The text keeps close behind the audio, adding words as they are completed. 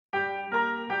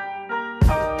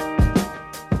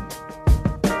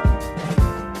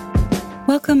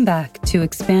Welcome back to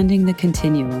Expanding the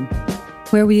Continuum,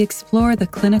 where we explore the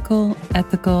clinical,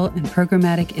 ethical, and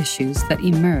programmatic issues that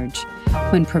emerge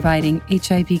when providing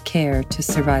HIV care to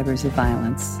survivors of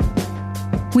violence.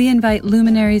 We invite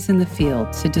luminaries in the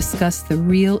field to discuss the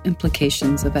real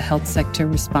implications of a health sector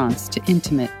response to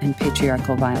intimate and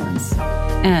patriarchal violence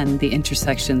and the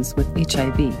intersections with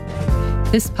HIV.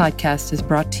 This podcast is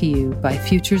brought to you by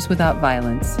Futures Without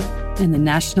Violence and the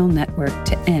National Network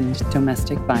to End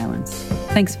Domestic Violence.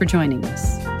 Thanks for joining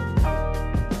us.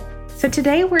 So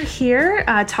today we're here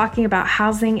talking about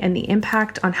housing and the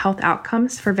impact on health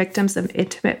outcomes for victims of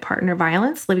intimate partner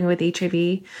violence living with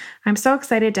HIV. I'm so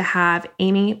excited to have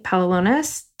Amy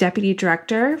Paleolonis, Deputy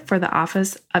Director for the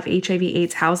Office of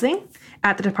HIV/AIDS Housing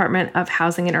at the Department of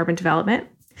Housing and Urban Development,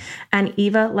 and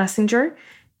Eva Lessinger,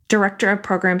 Director of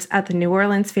Programs at the New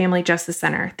Orleans Family Justice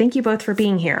Center. Thank you both for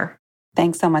being here.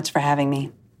 Thanks so much for having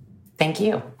me. Thank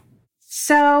you.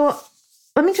 So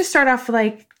let me just start off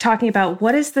talking about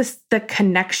what is the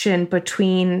connection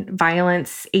between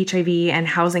violence, HIV, and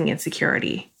housing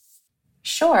insecurity?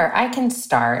 Sure, I can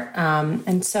start.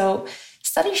 And so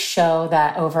studies show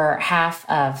that over half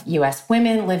of U.S.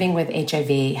 women living with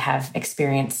HIV have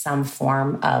experienced some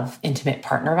form of intimate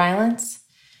partner violence.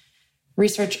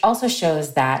 Research also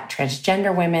shows that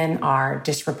transgender women are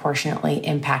disproportionately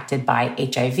impacted by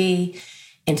HIV,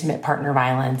 intimate partner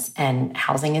violence, and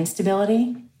housing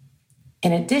instability.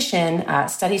 In addition,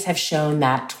 studies have shown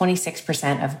that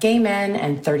 26% of gay men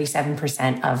and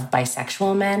 37% of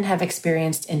bisexual men have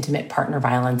experienced intimate partner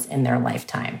violence in their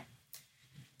lifetime.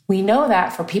 We know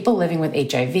that for people living with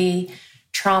HIV,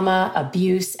 trauma,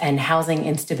 abuse, and housing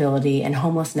instability and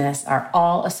homelessness are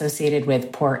all associated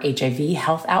with poor HIV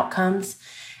health outcomes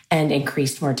and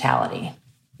increased mortality.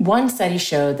 One study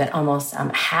showed that almost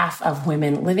half of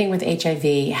women living with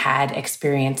HIV had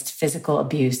experienced physical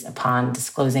abuse upon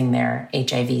disclosing their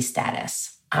HIV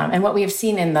status. And what we have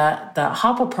seen in the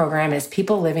HOPWA program is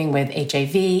people living with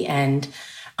HIV and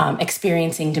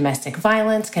experiencing domestic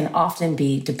violence can often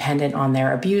be dependent on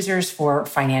their abusers for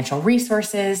financial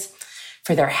resources,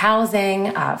 for their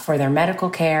housing, for their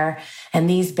medical care. And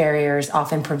these barriers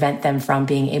often prevent them from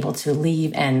being able to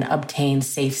leave and obtain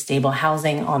safe, stable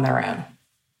housing on their own.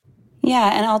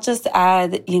 Yeah, and I'll just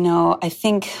add, I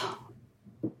think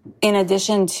in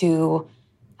addition to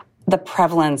the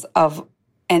prevalence of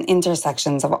and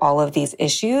intersections of all of these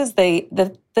issues,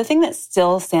 the thing that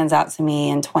still stands out to me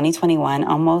in 2021,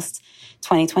 almost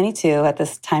 2022 at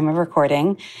this time of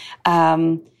recording,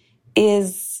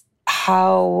 is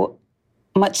how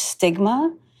much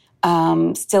stigma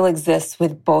still exists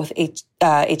with both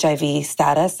HIV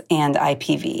status and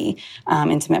IPV,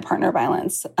 intimate partner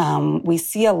violence. We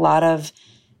see a lot of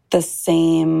the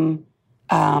same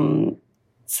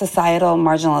societal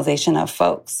marginalization of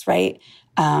folks, right?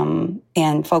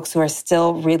 And folks who are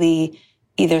still really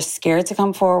either scared to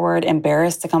come forward,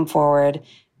 embarrassed to come forward,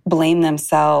 blame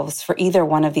themselves for either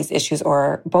one of these issues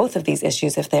or both of these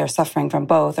issues if they are suffering from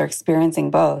both or experiencing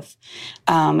both.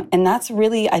 And that's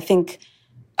really, I think,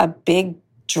 a big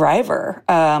driver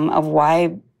of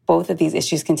why both of these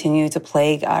issues continue to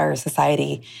plague our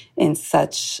society in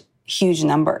such huge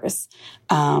numbers.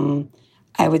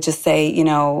 I would just say,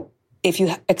 if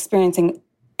you're experiencing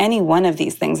any one of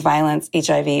these things, violence,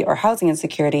 HIV, or housing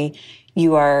insecurity,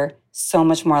 you are so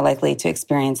much more likely to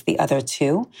experience the other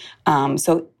two.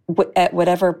 So at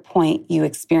whatever point you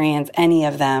experience any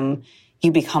of them,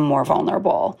 you become more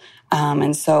vulnerable.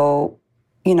 And so,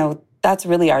 that's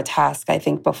really our task, I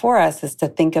think, before us is to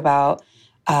think about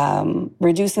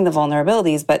reducing the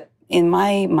vulnerabilities, but in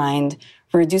my mind,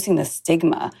 reducing the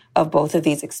stigma of both of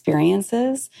these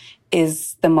experiences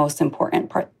is the most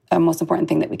important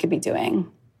thing that we could be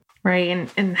doing. Right.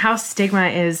 And how stigma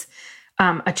is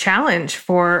a challenge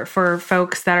for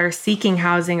folks that are seeking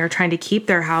housing or trying to keep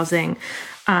their housing.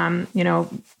 We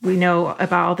know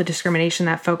about all the discrimination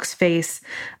that folks face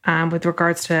with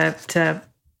regards to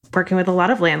working with a lot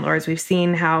of landlords. We've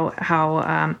seen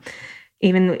how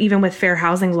even with fair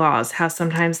housing laws, how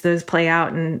sometimes those play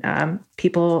out and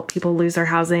people lose their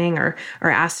housing or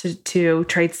are asked to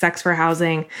trade sex for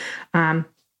housing.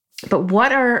 But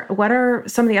what are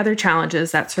some of the other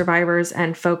challenges that survivors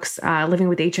and folks living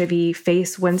with HIV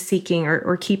face when seeking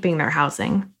or keeping their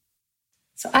housing?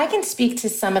 So I can speak to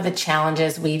some of the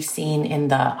challenges we've seen in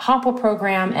the HOPWA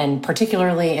program and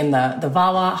particularly in the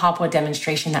VAWA HOPWA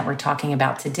demonstration that we're talking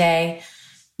about today.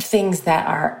 Things that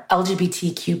our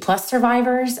LGBTQ plus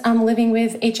survivors living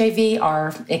with HIV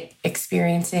are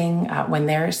experiencing when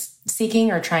they're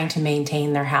seeking or trying to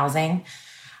maintain their housing.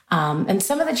 And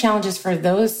some of the challenges for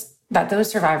those that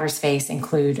those survivors face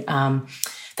include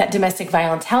that domestic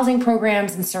violence housing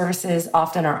programs and services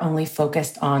often are only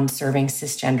focused on serving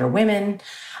cisgender women.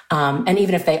 And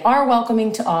even if they are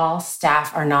welcoming to all,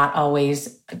 staff are not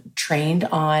always trained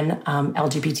on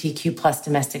LGBTQ plus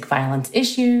domestic violence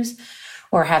issues,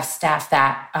 or have staff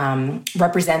that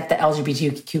represent the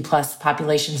LGBTQ plus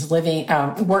populations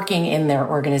working in their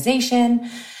organization.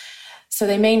 So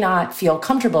they may not feel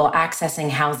comfortable accessing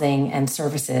housing and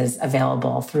services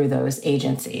available through those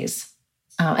agencies.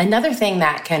 Another thing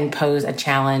that can pose a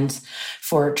challenge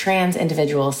for trans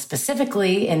individuals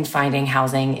specifically in finding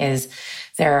housing is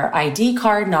their ID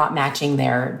card not matching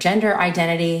their gender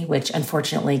identity, which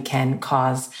unfortunately can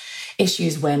cause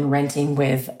issues when renting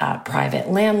with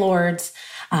private landlords.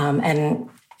 And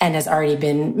has already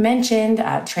been mentioned,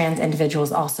 trans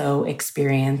individuals also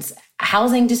experience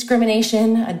housing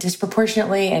discrimination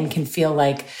disproportionately and can feel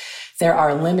like there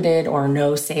are limited or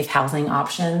no safe housing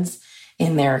options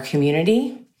in their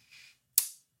community.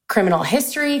 Criminal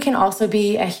history can also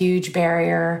be a huge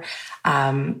barrier,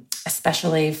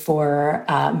 especially for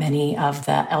many of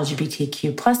the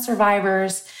LGBTQ plus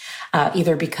survivors,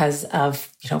 either because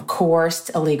of coerced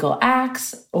illegal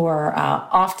acts or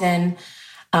often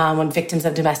when victims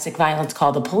of domestic violence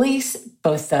call the police,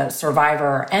 both the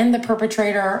survivor and the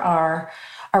perpetrator are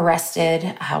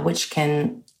arrested, which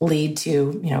can lead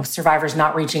to survivors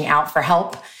not reaching out for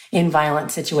help in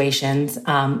violent situations,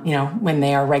 when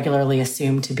they are regularly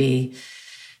assumed to be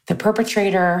the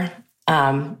perpetrator.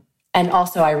 And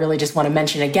also, I really just want to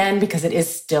mention again, because it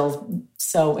is still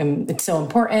so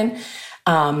important,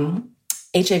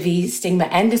 HIV stigma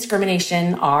and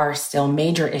discrimination are still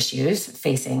major issues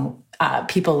facing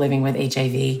people living with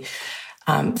HIV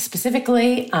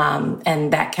specifically,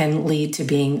 and that can lead to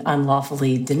being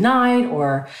unlawfully denied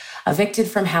or evicted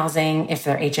from housing if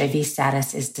their HIV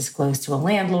status is disclosed to a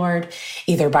landlord,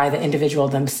 either by the individual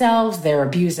themselves, their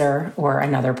abuser, or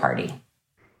another party.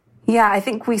 Yeah, I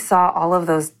think we saw all of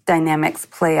those dynamics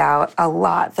play out a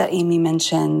lot that Amy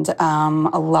mentioned,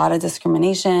 a lot of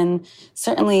discrimination.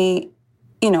 Certainly,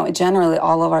 generally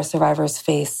all of our survivors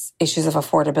face issues of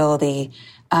affordability,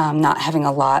 not having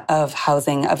a lot of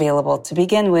housing available to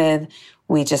begin with.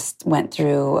 We just went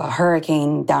through a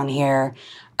hurricane down here,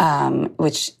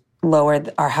 which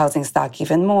lowered our housing stock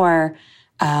even more.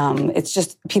 It's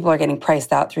just people are getting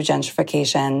priced out through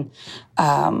gentrification.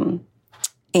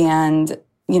 And,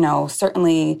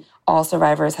 certainly all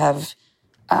survivors have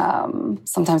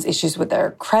sometimes issues with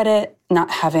their credit, not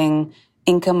having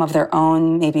income of their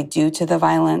own, maybe due to the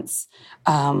violence,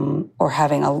 or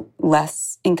having a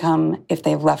less income if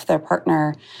they've left their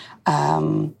partner.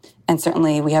 And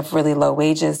certainly we have really low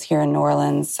wages here in New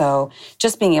Orleans. So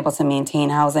just being able to maintain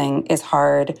housing is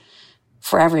hard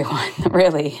for everyone,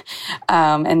 really.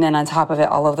 And then on top of it,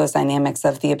 all of those dynamics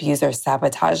of the abuser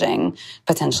sabotaging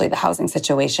potentially the housing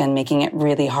situation, making it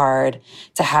really hard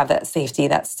to have that safety,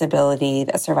 that stability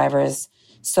that survivors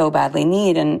so badly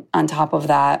need. And on top of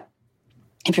that,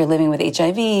 if you're living with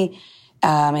HIV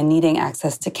and needing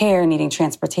access to care, needing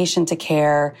transportation to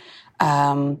care,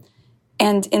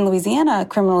 and in Louisiana,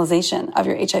 criminalization of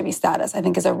your HIV status, I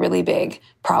think, is a really big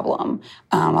problem.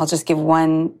 I'll just give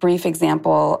one brief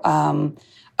example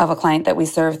of a client that we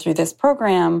served through this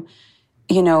program.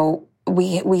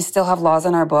 We still have laws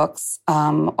in our books,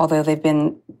 although they've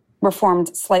been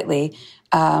reformed slightly,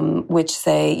 which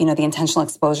say, the intentional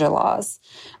exposure laws.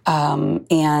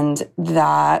 And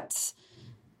that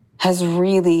has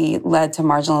really led to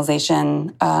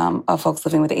marginalization of folks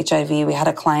living with HIV. We had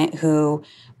a client who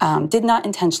did not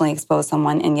intentionally expose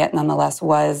someone and yet nonetheless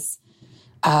was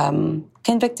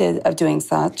convicted of doing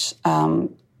such,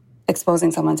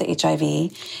 exposing someone to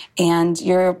HIV. And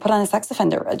you're put on a sex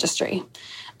offender registry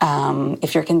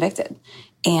if you're convicted.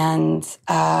 And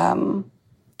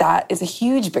that is a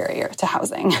huge barrier to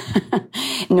housing.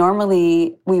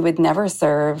 Normally, we would never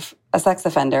serve a sex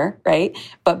offender, right?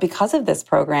 But because of this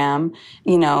program,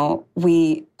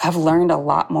 we have learned a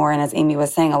lot more. And as Amy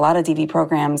was saying, a lot of DV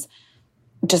programs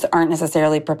just aren't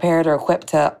necessarily prepared or equipped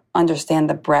to understand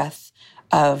the breadth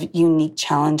of unique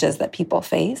challenges that people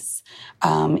face.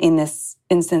 In this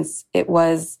instance, it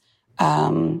was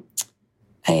a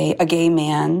gay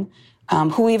man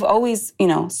who we've always,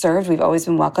 served. We've always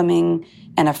been welcoming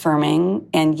and affirming,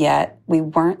 and yet we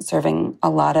weren't serving a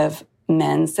lot of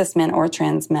men, cis men or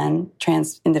trans men,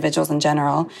 trans individuals in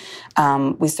general.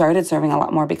 We started serving a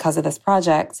lot more because of this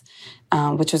project,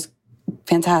 which was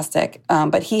fantastic.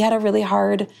 But he had a really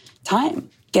hard time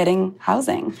getting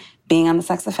housing, being on the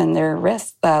sex offender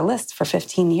list for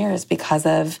 15 years because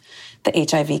of the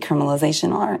HIV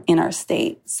criminalization in our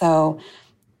state. So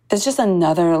there's just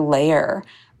another layer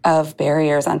of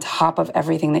barriers on top of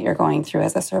everything that you're going through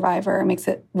as a survivor. It makes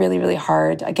it really, really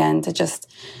hard, again, to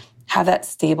just have that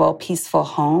stable, peaceful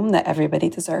home that everybody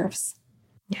deserves.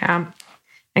 Yeah,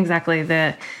 exactly.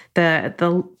 The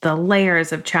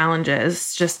layers of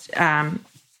challenges just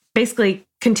basically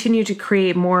continue to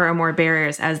create more and more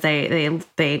barriers as they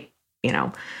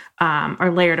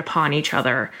are layered upon each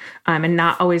other, and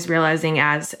not always realizing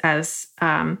as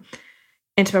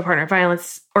intimate partner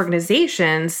violence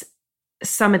organizations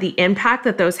some of the impact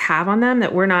that those have on them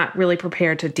that we're not really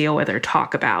prepared to deal with or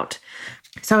talk about.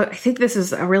 So I think this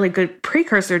is a really good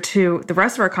precursor to the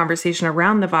rest of our conversation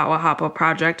around the VAWA HOPWA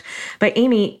project. But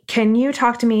Amy, can you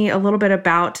talk to me a little bit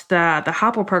about the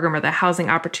HOPWA program, or the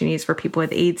Housing Opportunities for People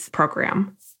with AIDS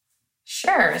program?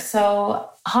 Sure. So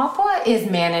HOPWA is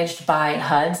managed by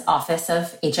HUD's Office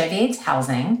of HIV/AIDS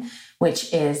Housing,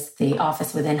 which is the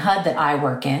office within HUD that I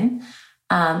work in.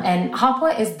 And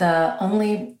HOPWA is the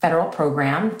only federal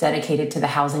program dedicated to the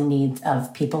housing needs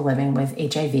of people living with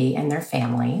HIV and their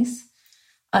families.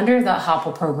 Under the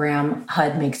HOPWA program,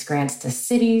 HUD makes grants to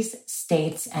cities,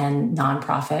 states, and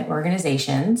nonprofit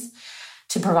organizations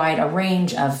to provide a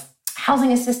range of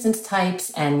housing assistance types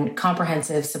and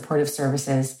comprehensive supportive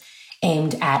services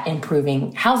aimed at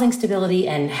improving housing stability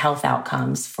and health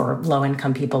outcomes for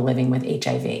low-income people living with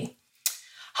HIV.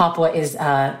 HOPWA is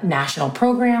a national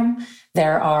program.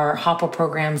 There are HOPWA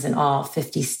programs in all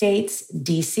 50 states,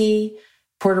 DC,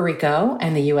 Puerto Rico,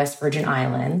 and the U.S. Virgin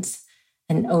Islands.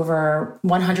 And over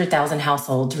 100,000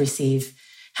 households receive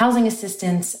housing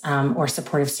assistance or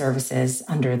supportive services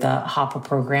under the HOPWA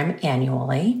program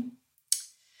annually.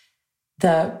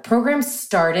 The program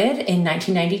started in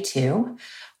 1992,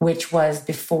 which was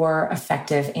before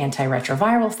effective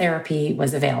antiretroviral therapy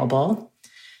was available.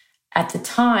 At the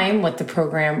time, what the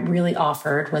program really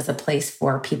offered was a place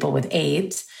for people with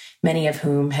AIDS, many of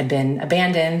whom had been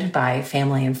abandoned by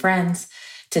family and friends,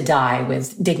 to die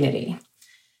with dignity.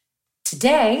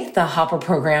 Today, the HOPWA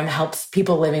program helps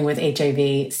people living with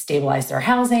HIV stabilize their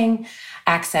housing,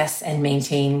 access and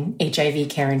maintain HIV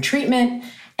care and treatment,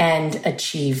 and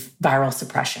achieve viral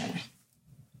suppression.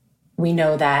 We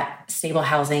know that stable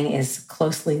housing is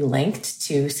closely linked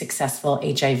to successful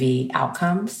HIV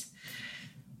outcomes.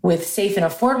 With safe and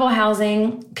affordable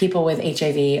housing, people with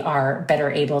HIV are better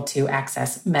able to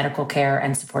access medical care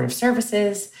and supportive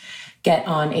services, get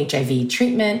on HIV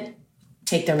treatment,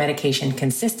 take their medication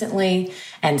consistently,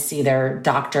 and see their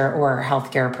doctor or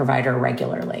healthcare provider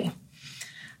regularly.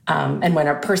 And when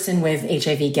a person with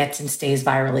HIV gets and stays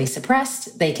virally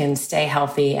suppressed, they can stay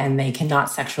healthy and they cannot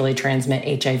sexually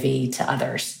transmit HIV to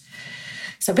others.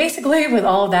 So basically, with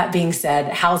all of that being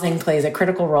said, housing plays a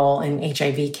critical role in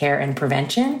HIV care and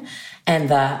prevention, and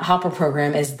the HOPWA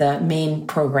program is the main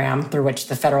program through which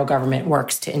the federal government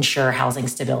works to ensure housing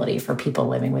stability for people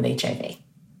living with HIV.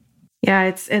 Yeah,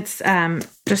 it's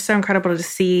just so incredible to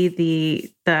see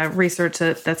the research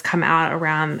that's come out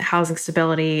around housing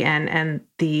stability and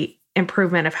the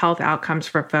improvement of health outcomes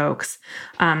for folks.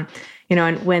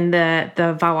 And when the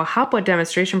VAWA HOPWA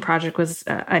demonstration project was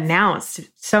announced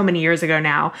so many years ago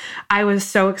now, I was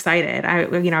so excited.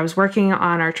 I was working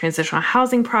on our transitional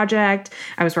housing project.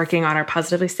 I was working on our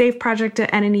Positively Safe project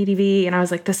at NNEDV, and I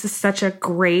was like, this is such a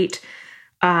great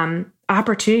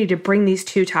opportunity to bring these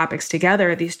two topics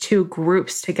together, these two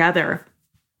groups together.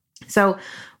 So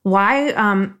why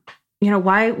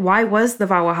was the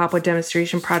VAWA HOPWA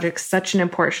demonstration project such an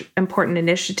important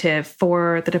initiative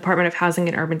for the Department of Housing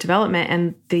and Urban Development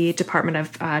and the Department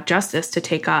of Justice to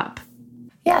take up?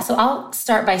 Yeah, so I'll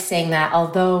start by saying that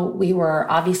although we were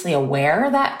obviously aware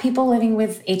that people living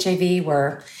with HIV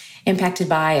were impacted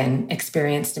by and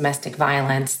experienced domestic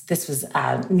violence, this was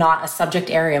not a subject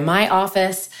area in my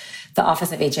office. The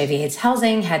Office of HIV/AIDS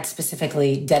Housing had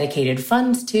specifically dedicated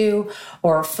funds to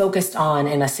or focused on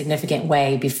in a significant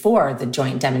way before the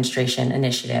joint demonstration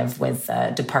initiative with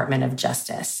the Department of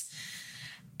Justice.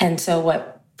 And so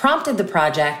what prompted the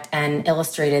project and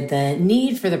illustrated the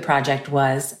need for the project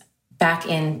was back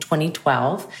in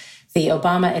 2012, the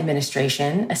Obama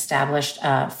administration established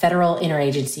a federal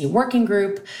interagency working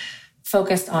group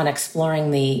focused on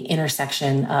exploring the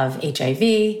intersection of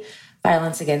HIV,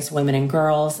 violence against women and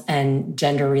girls, and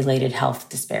gender-related health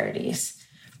disparities.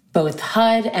 Both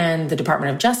HUD and the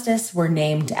Department of Justice were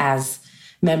named as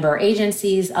member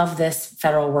agencies of this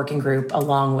federal working group,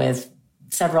 along with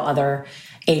several other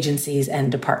agencies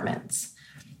and departments.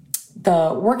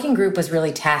 The working group was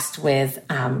really tasked with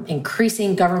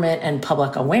increasing government and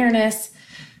public awareness,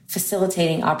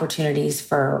 facilitating opportunities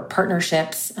for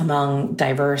partnerships among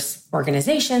diverse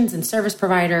organizations and service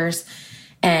providers,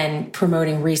 and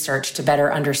promoting research to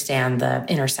better understand the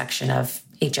intersection of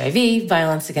HIV,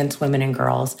 violence against women and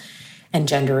girls, and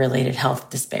gender-related health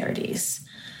disparities.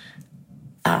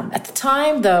 At the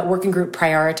time, the working group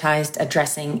prioritized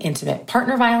addressing intimate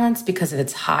partner violence because of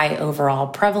its high overall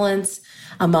prevalence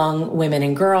among women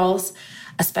and girls,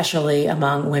 especially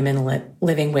among women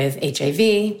living with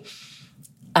HIV.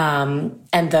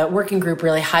 And the working group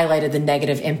really highlighted the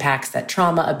negative impacts that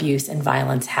trauma, abuse, and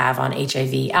violence have on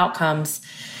HIV outcomes,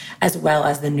 as well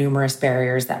as the numerous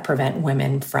barriers that prevent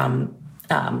women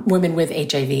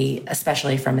with HIV,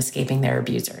 especially from escaping their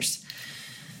abusers.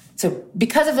 So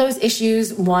because of those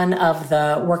issues, one of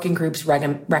the working group's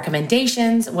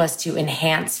recommendations was to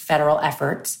enhance federal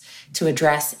efforts to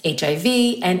address HIV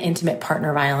and intimate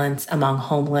partner violence among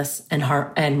homeless and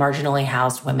marginally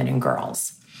housed women and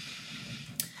girls.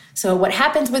 So what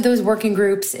happens with those working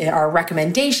groups, our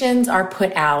recommendations are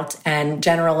put out, and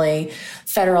generally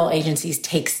federal agencies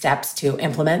take steps to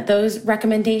implement those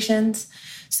recommendations.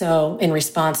 So in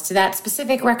response to that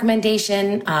specific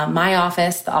recommendation, my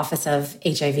office, the Office of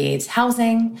HIV/AIDS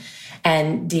Housing,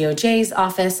 and DOJ's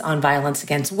Office on Violence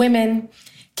Against Women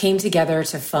came together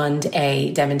to fund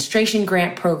a demonstration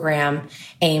grant program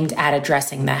aimed at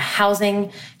addressing the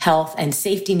housing, health, and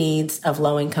safety needs of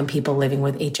low-income people living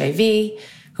with HIV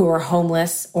who are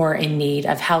homeless or in need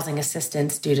of housing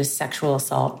assistance due to sexual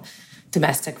assault,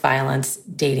 domestic violence,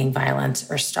 dating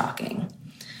violence, or stalking.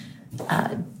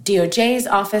 DOJ's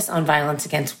Office on Violence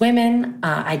Against Women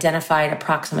identified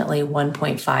approximately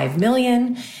 $1.5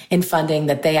 million in funding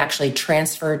that they actually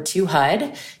transferred to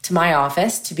HUD, to my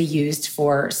office, to be used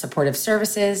for supportive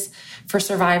services for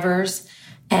survivors.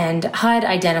 And HUD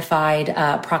identified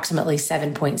approximately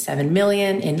 $7.7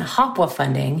 million in HOPWA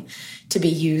funding to be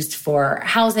used for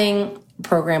housing,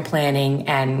 program planning,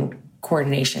 and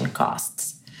coordination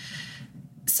costs.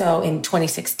 So in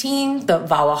 2016, the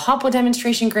VAWA HOPWA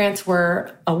demonstration grants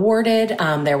were awarded.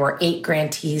 There were 8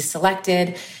 grantees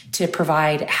selected to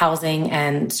provide housing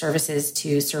and services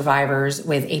to survivors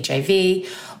with HIV,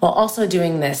 while also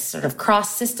doing this sort of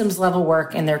cross-systems level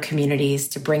work in their communities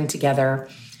to bring together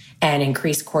and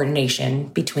increase coordination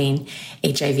between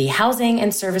HIV housing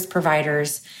and service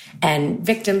providers and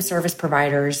victim service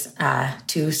providers,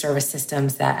 2 service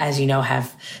systems that, as you know,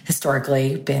 have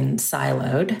historically been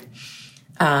siloed.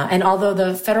 And although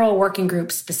the federal working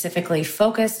group specifically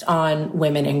focused on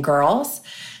women and girls,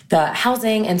 the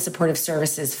housing and supportive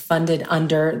services funded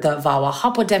under the VAWA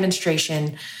HOPWA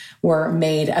demonstration were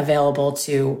made available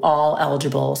to all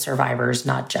eligible survivors,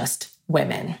 not just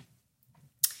women.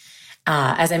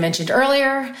 As I mentioned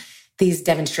earlier, these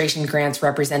demonstration grants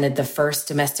represented the first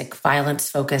domestic violence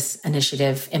focus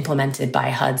initiative implemented by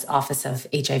HUD's Office of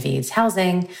HIV/AIDS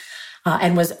Housing,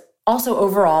 and was also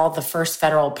overall the first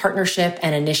federal partnership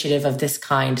and initiative of this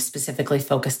kind specifically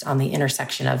focused on the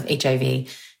intersection of HIV,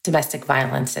 domestic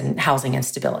violence, and housing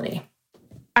instability.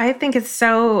 I think it's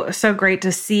so great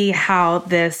to see how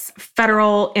this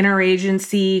federal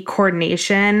interagency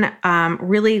coordination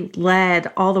really led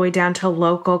all the way down to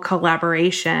local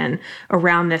collaboration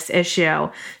around this issue.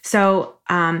 So,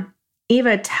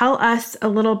 Eva, tell us a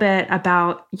little bit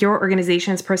about your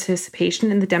organization's participation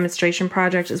in the demonstration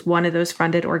project as one of those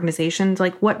funded organizations.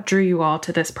 Like, what drew you all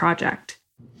to this project?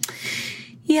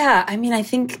 Yeah,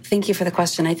 thank you for the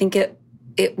question. I think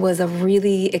it was a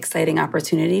really exciting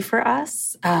opportunity for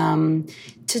us to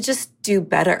just do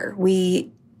better.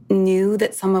 We knew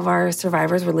that some of our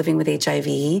survivors were living with HIV.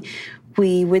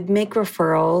 We would make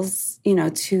referrals,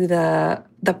 to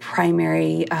the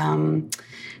primary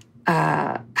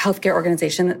healthcare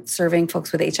organization that's serving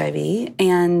folks with HIV.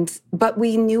 But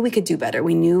we knew we could do better.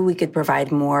 We knew we could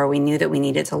provide more. We knew that we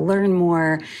needed to learn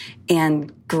more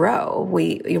and grow.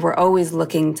 We were always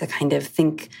looking to kind of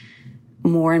think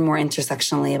more and more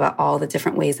intersectionally about all the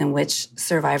different ways in which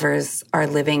survivors are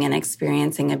living and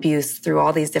experiencing abuse through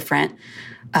all these different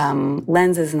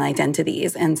lenses and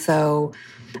identities. And so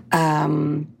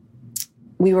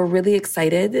we were really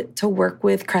excited to work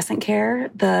with Crescent Care,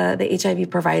 the HIV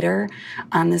provider,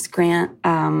 on this grant.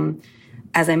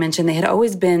 As I mentioned, they had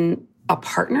always been a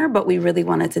partner, but we really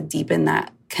wanted to deepen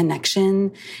that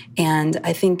connection. And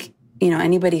I think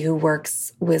anybody who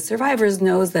works with survivors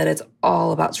knows that it's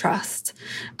all about trust.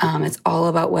 It's all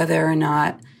about whether or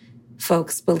not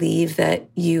folks believe that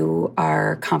you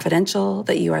are confidential,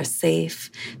 that you are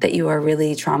safe, that you are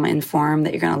really trauma-informed,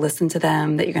 that you're going to listen to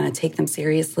them, that you're going to take them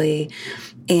seriously.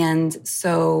 And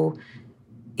so,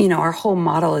 our whole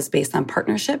model is based on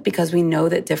partnership because we know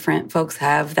that different folks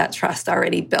have that trust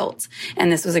already built.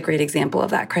 And this was a great example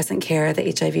of that. Crescent Care,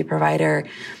 the HIV provider,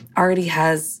 already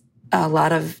has a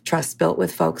lot of trust built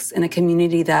with folks in a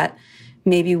community that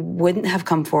maybe wouldn't have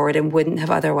come forward and wouldn't have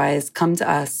otherwise come to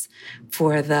us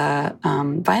for the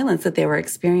violence that they were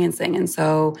experiencing. And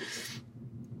so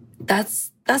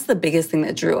that's the biggest thing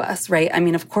that drew us, right? I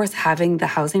mean, of course, having the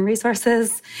housing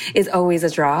resources is always a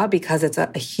draw because it's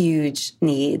a huge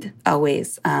need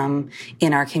always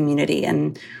in our community.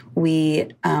 And we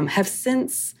have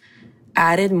since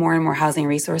added more and more housing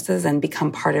resources and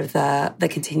become part of the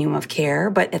continuum of care.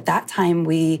 But at that time,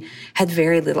 we had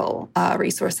very little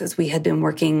resources. We had been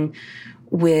working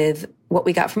with what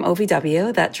we got from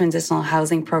OVW, that transitional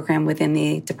housing program within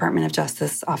the Department of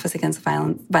Justice Office Against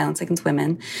Violence Against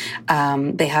Women.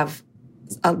 They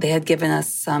had given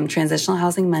us some transitional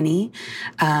housing money.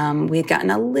 We had gotten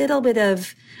a little bit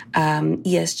of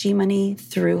ESG money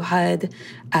through HUD,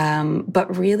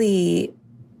 but really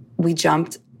we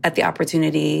jumped at the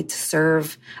opportunity to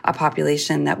serve a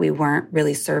population that we weren't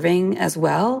really serving as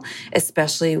well,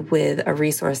 especially with a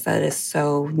resource that is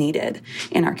so needed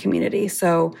in our community.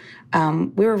 So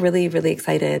we were really, really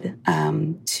excited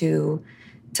to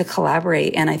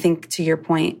collaborate. And I think to your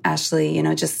point, Ashley,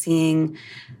 just seeing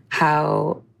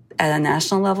how at a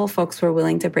national level, folks were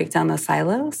willing to break down those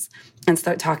silos and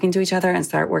start talking to each other and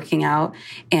start working out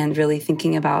and really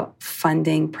thinking about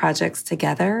funding projects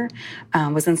together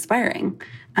was inspiring.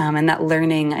 And that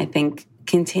learning, I think,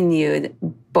 continued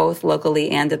both locally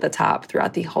and at the top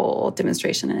throughout the whole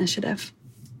demonstration initiative.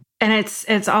 And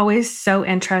it's always so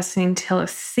interesting to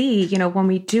see, when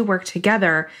we do work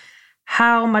together,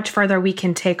 how much further we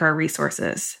can take our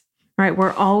resources, right?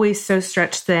 We're always so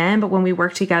stretched thin, but when we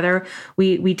work together,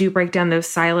 we do break down those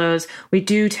silos. We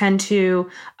do tend to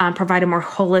provide a more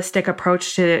holistic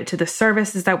approach to the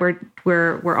services that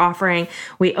we're offering.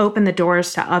 We open the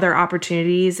doors to other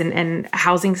opportunities and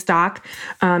housing stock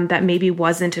that maybe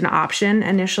wasn't an option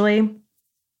initially.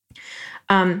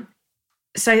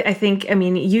 So I think,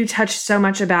 you touched so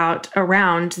much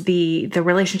around the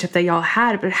relationship that y'all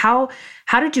had, but how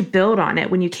did you build on it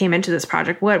when you came into this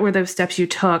project? What were those steps you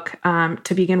took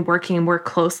to begin working more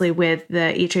closely with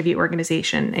the HIV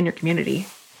organization in your community?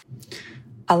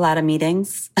 A lot of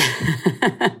meetings,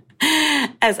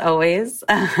 as always.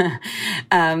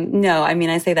 No,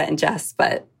 I say that in jest,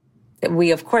 but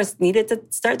we, of course, needed to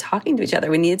start talking to each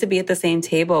other. We needed to be at the same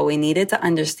table. We needed to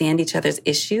understand each other's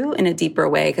issue in a deeper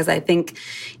way. Because I think,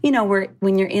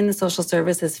 when you're in the social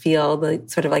services field,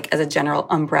 sort of like as a general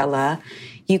umbrella,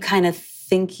 you kind of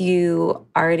think you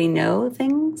already know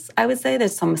things, I would say.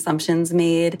 There's some assumptions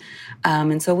made.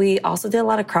 And so we also did a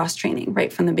lot of cross-training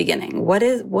right from the beginning. What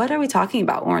are we talking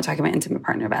about when we're talking about intimate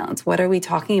partner violence? What are we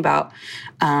talking about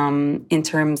in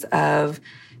terms of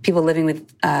people living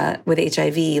with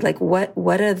HIV? Like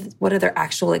what are their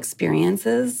actual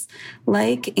experiences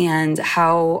like, and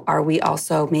how are we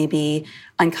also maybe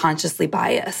unconsciously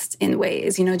biased in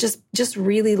ways? Just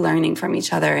really learning from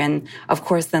each other, and of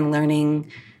course then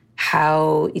learning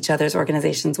how each other's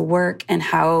organizations work and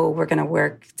how we're going to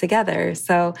work together.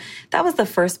 So that was the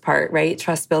first part, right?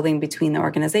 Trust building between the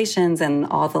organizations and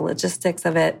all the logistics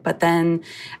of it. But then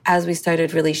as we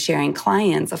started really sharing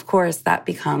clients, of course, that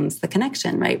becomes the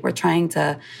connection, right? We're trying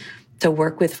to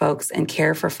work with folks and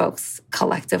care for folks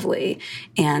collectively.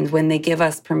 And when they give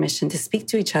us permission to speak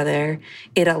to each other,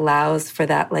 it allows for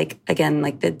that,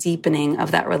 the deepening of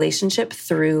that relationship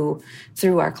through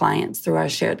our clients, through our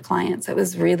shared clients. It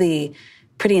was really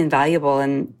pretty invaluable.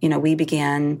 And, we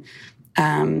began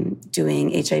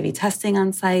doing HIV testing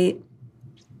on site.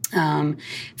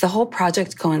 The whole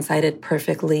project coincided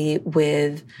perfectly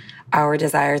with our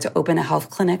desire to open a health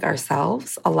clinic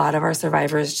ourselves. A lot of our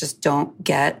survivors just don't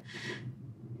get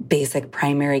basic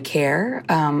primary care.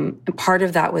 And part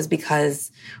of that was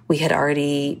because we had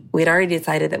already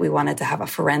decided that we wanted to have a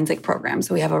forensic program.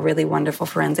 So we have a really wonderful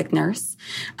forensic nurse,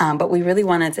 but we really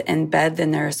wanted to embed the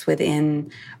nurse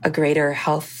within a greater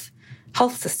health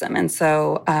system. And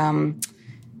so,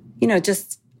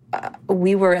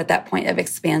 we were at that point of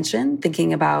expansion,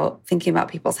 thinking about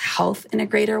people's health in a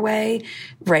greater way,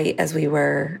 right, as we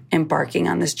were embarking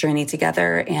on this journey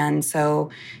together. And so,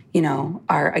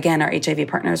 our HIV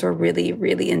partners were really,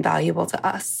 really invaluable to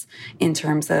us in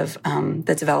terms of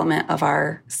the development of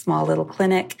our small little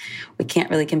clinic. We can't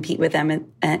really compete with them,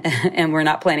 and we're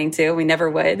not planning to. We never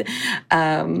would.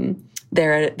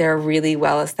 They're a really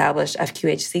well-established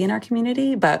FQHC in our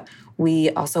community, but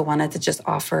we also wanted to just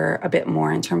offer a bit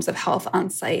more in terms of health on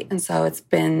site. And so it's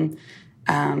been,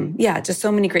 just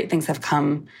so many great things have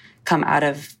come out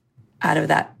of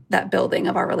that building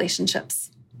of our relationships.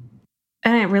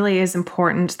 And it really is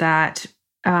important that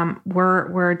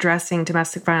we're addressing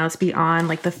domestic violence beyond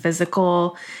like the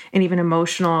physical and even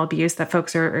emotional abuse that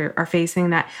folks are facing,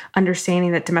 that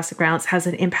understanding that domestic violence has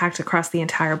an impact across the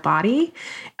entire body,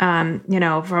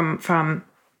 from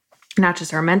not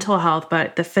just our mental health,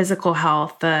 but the physical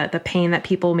health, the pain that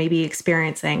people may be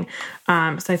experiencing.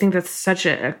 So I think that's such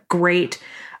a great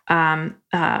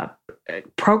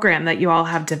program that you all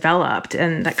have developed,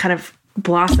 and that kind of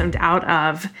blossomed out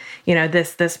of,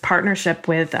 this partnership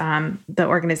with the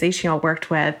organization you all worked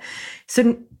with.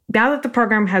 So now that the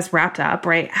program has wrapped up,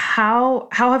 right, how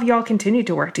have you all continued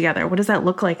to work together? What does that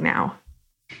look like now?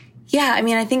 Yeah, I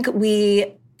mean, I think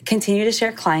we continue to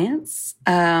share clients.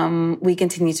 We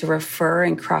continue to refer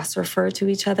and cross-refer to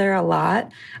each other a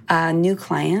lot, new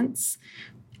clients.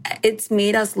 It's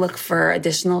made us look for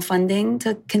additional funding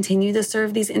to continue to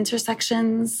serve these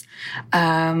intersections,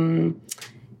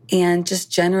 and just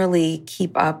generally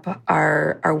keep up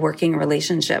our working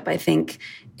relationship. I think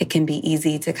it can be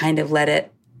easy to kind of let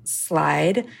it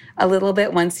slide a little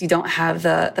bit once you don't have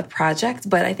the project,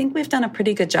 but I think we've done a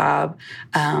pretty good job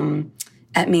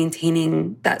at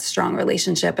maintaining that strong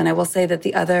relationship. And I will say that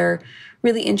the other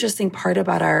really interesting part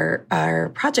about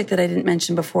our project that I didn't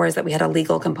mention before is that we had a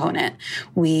legal component.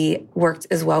 We worked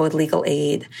as well with legal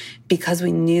aid because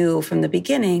we knew from the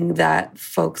beginning that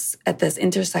folks at this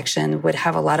intersection would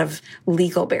have a lot of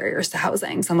legal barriers to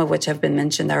housing, some of which have been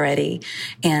mentioned already.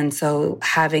 And so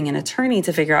having an attorney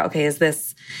to figure out, okay, is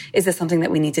this something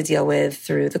that we need to deal with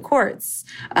through the courts?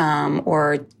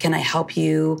 Or can I help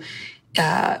you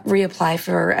reapply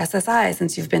for SSI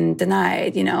since you've been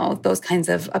denied, those kinds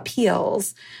of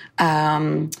appeals,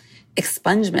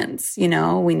 expungements,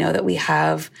 we know that we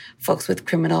have folks with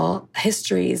criminal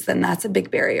histories, then that's a big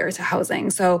barrier to housing.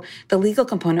 So the legal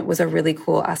component was a really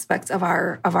cool aspect of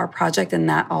our project. And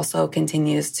that also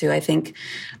continues to, I think,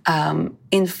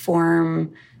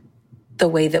 inform the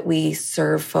way that we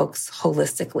serve folks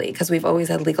holistically, because we've always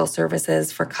had legal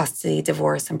services for custody,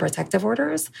 divorce, and protective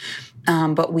orders.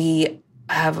 But we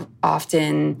have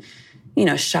often,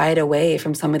 shied away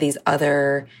from some of these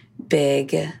other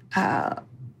big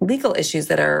legal issues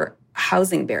that are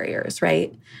housing barriers,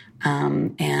 right?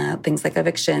 And things like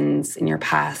evictions in your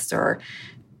past, or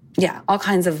all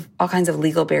kinds of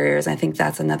legal barriers. I think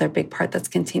that's another big part that's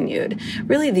continued.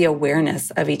 Really, the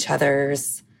awareness of each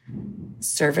other's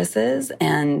services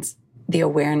and the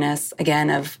awareness, again,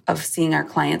 of seeing our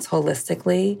clients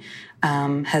holistically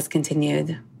has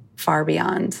continued far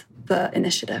beyond the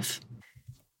initiative.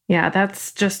 Yeah,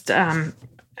 that's just,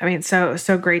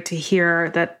 so great to hear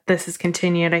that this has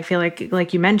continued. I feel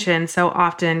like you mentioned, so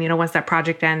often, once that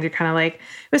project ends, you're kind of like,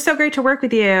 it was so great to work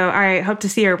with you. I hope to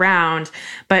see you around.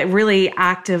 But really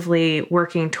actively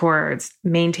working towards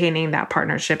maintaining that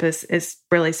partnership is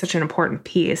really such an important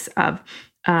piece of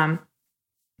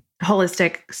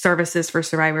holistic services for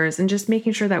survivors, and just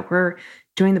making sure that we're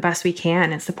doing the best we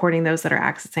can and supporting those that are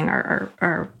accessing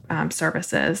our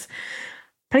services.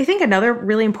 But I think another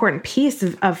really important piece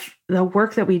of the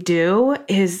work that we do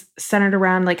is centered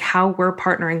around like how we're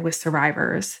partnering with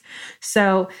survivors.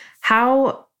 So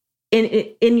how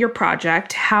in your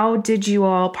project, how did you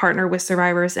all partner with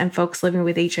survivors and folks living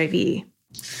with HIV?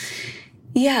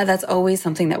 Yeah, that's always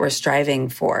something that we're striving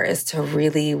for, is to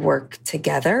really work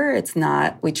together. It's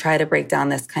not, we try to break down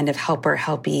this kind of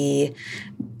helper-helpy,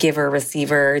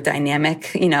 giver-receiver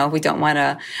dynamic. We don't want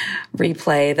to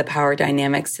replay the power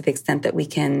dynamics to the extent that we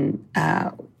can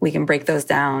break those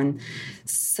down.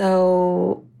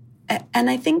 So, and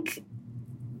I think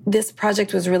this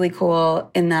project was really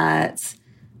cool in that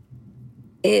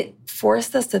it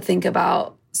forced us to think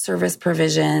about service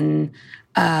provision,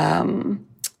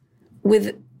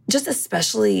 with just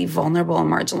especially vulnerable and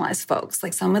marginalized folks.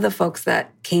 Like some of the folks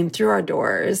that came through our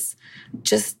doors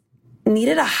just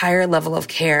needed a higher level of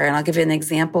care. And I'll give you an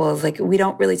example of like, we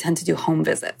don't really tend to do home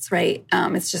visits, right?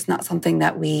 It's just not something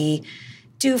that we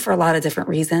do for a lot of different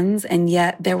reasons. And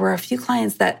yet there were a few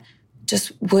clients that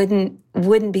just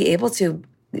wouldn't be able to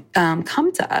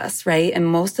come to us, right? And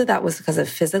most of that was because of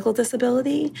physical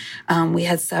disability. We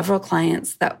had several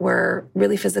clients that were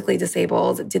really physically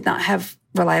disabled, did not have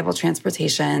reliable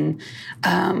transportation, we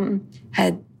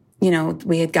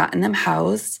had gotten them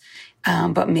housed,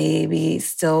 but maybe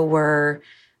still were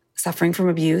suffering from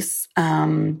abuse,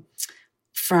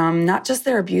 from not just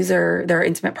their abuser, their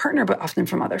intimate partner, but often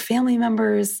from other family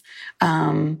members.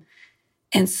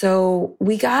 And so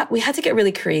we had to get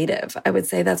really creative. I would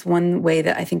say that's one way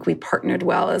that I think we partnered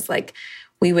well, is like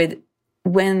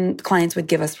when clients would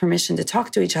give us permission to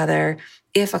talk to each other,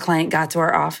 if a client got to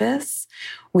our office,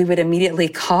 we would immediately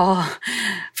call,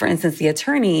 for instance, the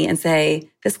attorney and say,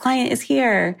 this client is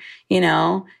here,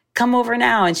 come over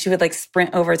now. And she would like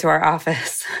sprint over to our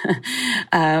office.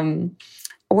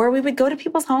 Or we would go to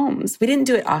people's homes. We didn't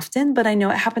do it often, but I know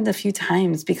it happened a few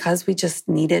times because we just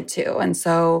needed to. And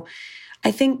so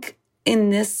I think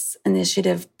in this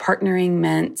initiative, partnering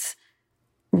meant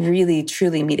really,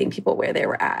 truly meeting people where they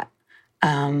were at.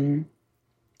 And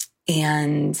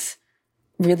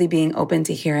really being open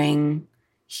to hearing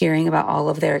about all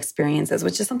of their experiences,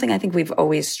 which is something I think we've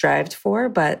always strived for.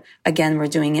 But again, we're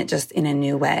doing it just in a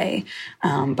new way.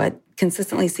 But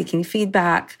consistently seeking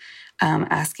feedback,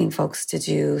 asking folks to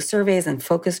do surveys and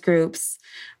focus groups,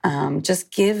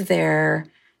 just give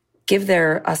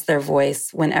us their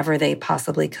voice whenever they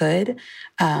possibly could,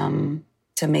 to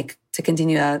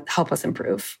continue to help us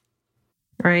improve.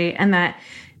 Right. And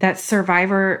that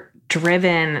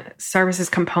survivor-driven services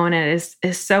component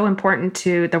is so important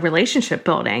to the relationship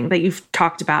building that you've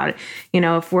talked about. You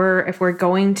know, if we're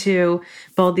going to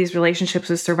build these relationships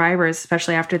with survivors,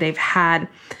 especially after they've had,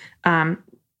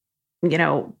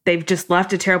 they've just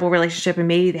left a terrible relationship and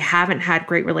maybe they haven't had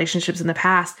great relationships in the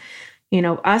past,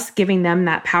 us giving them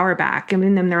that power back,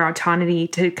 giving them their autonomy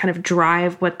to kind of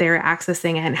drive what they're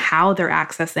accessing and how they're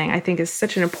accessing, I think is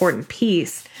such an important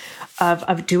piece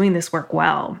of doing this work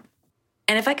well.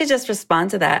 And if I could just respond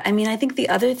to that, I mean, I think the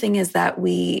other thing is that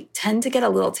we tend to get a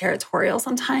little territorial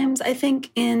sometimes, I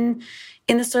think, in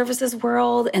the services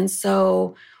world. And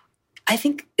so I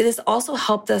think it has also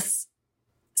helped us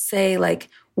say, like,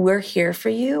 we're here for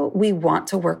you. We want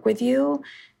to work with you.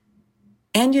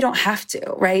 And you don't have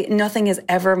to, right? Nothing is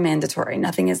ever mandatory.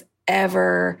 Nothing is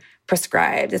ever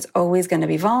prescribed. It's always going to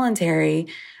be voluntary.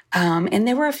 And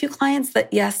there were a few clients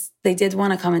that, yes, they did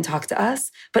want to come and talk to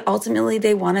us, but ultimately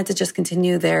they wanted to just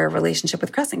continue their relationship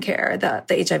with Crescent Care,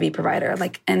 the HIV provider.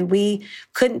 And we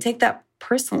couldn't take that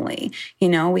personally.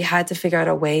 We had to figure out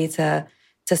a way to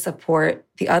support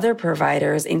the other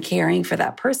providers in caring for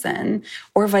that person,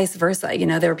 or vice versa.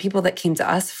 There were people that came to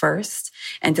us first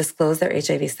and disclosed their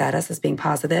HIV status as being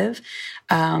positive,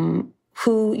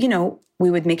 who, we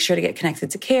would make sure to get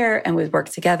connected to care and would work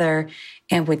together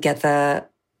and would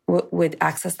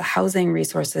access the housing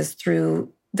resources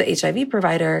through the HIV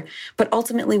provider, but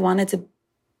ultimately wanted to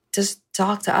just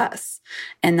talk to us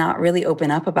and not really open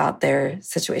up about their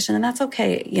situation. And that's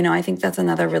okay. I think that's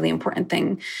another really important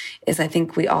thing is I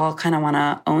think we all kind of want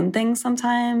to own things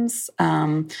sometimes,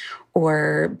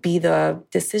 or be the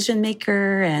decision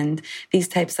maker. And these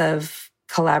types of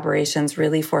collaborations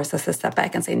really force us to step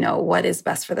back and say, no, what is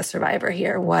best for the survivor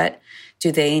here? What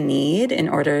do they need in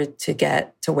order to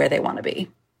get to where they want to be?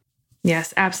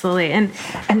 Yes, absolutely. And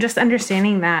just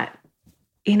understanding that,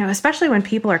 especially when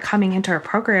people are coming into our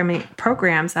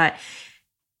programs, that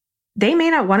they may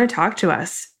not want to talk to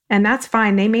us, and that's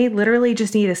fine. They may literally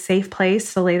just need a safe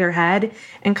place to lay their head,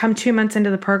 and come 2 months into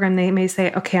the program, they may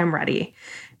say, okay, I'm ready.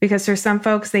 Because for some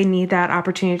folks, they need that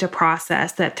opportunity to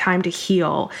process, that time to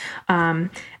heal.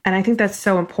 And I think that's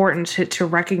so important to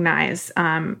recognize.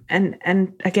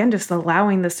 And again, just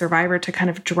allowing the survivor to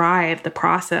kind of drive the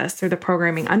process through the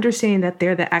programming, understanding that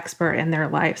they're the expert in their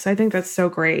life. So I think that's so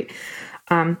great.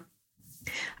 I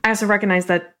also recognize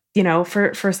that,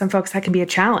 for some folks, that can be a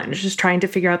challenge, just trying to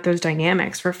figure out those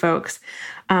dynamics for folks.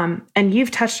 And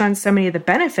you've touched on so many of the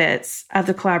benefits of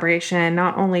the collaboration,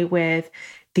 not only with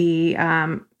the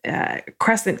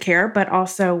Crescent Care, but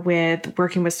also with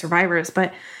working with survivors.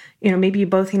 But, maybe you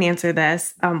both can answer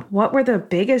this. What were the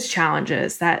biggest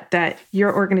challenges that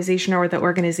your organization or the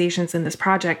organizations in this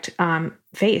project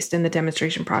faced in the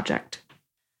demonstration project?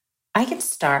 I can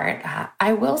start.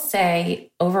 I will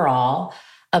say overall,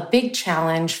 a big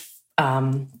challenge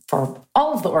for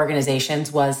all of the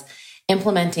organizations was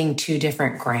implementing 2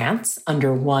 different grants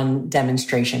under one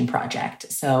demonstration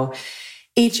project. So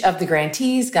each of the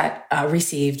grantees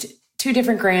received 2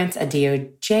 different grants, a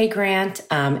DOJ grant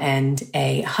and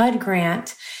a HUD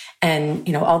grant. And,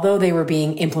 although they were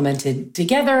being implemented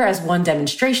together as one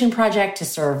demonstration project to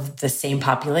serve the same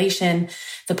population,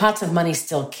 the pots of money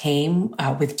still came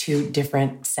with 2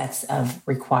 different sets of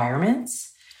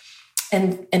requirements.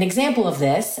 And an example of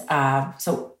this,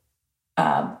 some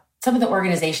of the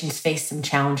organizations faced some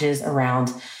challenges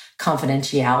around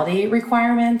confidentiality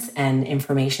requirements and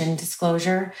information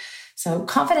disclosure. So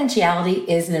confidentiality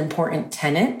is an important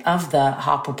tenet of the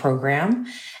HOPWA program,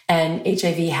 and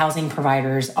HIV housing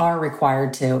providers are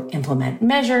required to implement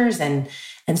measures and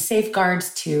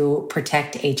safeguards to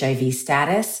protect HIV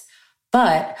status.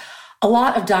 But a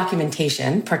lot of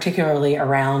documentation, particularly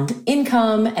around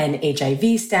income and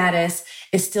HIV status,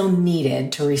 is still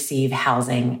needed to receive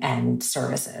housing and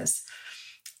services.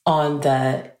 On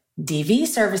the DV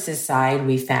services side,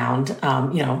 we found,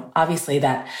 obviously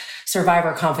that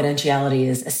survivor confidentiality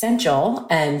is essential,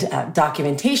 and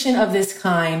documentation of this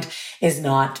kind is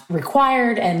not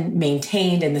required and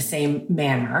maintained in the same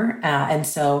manner. And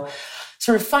so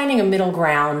sort of finding a middle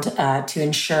ground to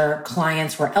ensure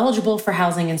clients were eligible for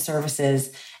housing and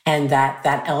services and that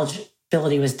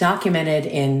eligibility was documented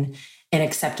in an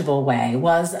acceptable way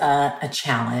was a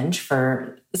challenge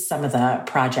for some of the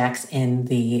projects in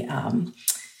the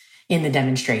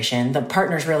demonstration. The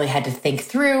partners really had to think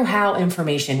through how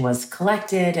information was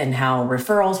collected and how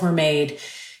referrals were made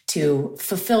to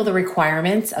fulfill the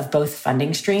requirements of both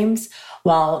funding streams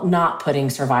while not putting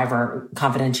survivor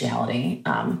confidentiality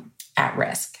at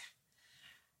risk.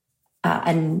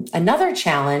 And another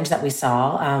challenge that we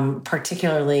saw,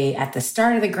 particularly at the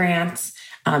start of the grants,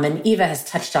 and Eva has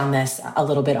touched on this a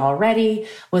little bit already,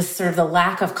 was sort of the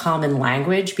lack of common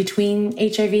language between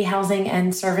HIV housing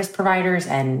and service providers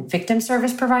and victim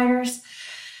service providers.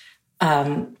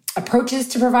 Approaches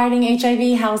to providing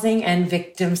HIV housing and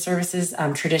victim services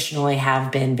traditionally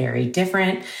have been very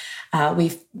different.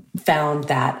 We've found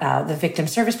that the victim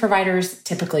service providers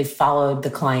typically followed the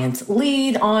client's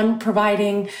lead on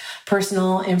providing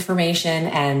personal information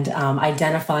and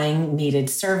identifying needed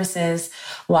services,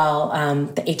 while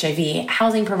the HIV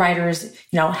housing providers,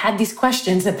 had these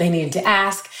questions that they needed to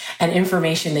ask and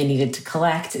information they needed to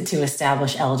collect to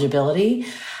establish eligibility.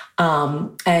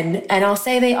 And I'll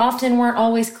say they often weren't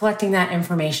always collecting that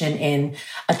information in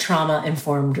a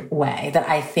trauma-informed way that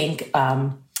I think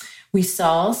we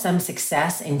saw some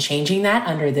success in changing that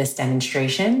under this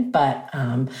demonstration, but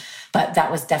that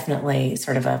was definitely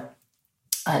sort of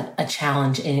a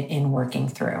challenge in working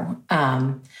through.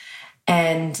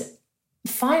 And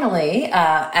finally,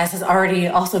 as has already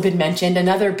also been mentioned,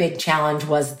 another big challenge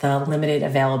was the limited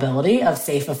availability of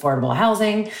safe, affordable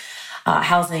housing.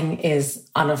 Housing is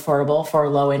unaffordable for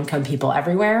low-income people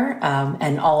everywhere,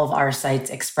 and all of our sites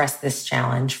express this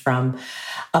challenge from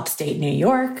upstate New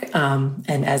York,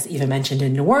 and as Eva mentioned,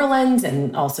 in New Orleans,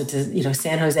 and also to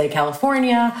San Jose,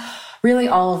 California. Really,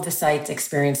 all of the sites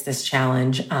experienced this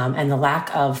challenge, and the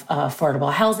lack of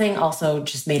affordable housing also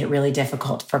just made it really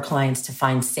difficult for clients to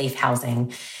find safe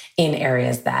housing in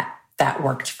areas that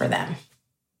worked for them.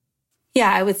 Yeah,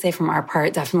 I would say from our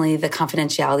part, definitely the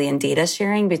confidentiality and data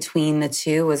sharing between the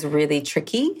two was really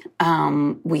tricky.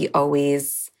 We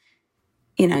always,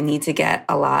 need to get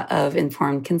a lot of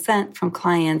informed consent from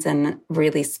clients and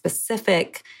really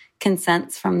specific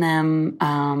consents from them.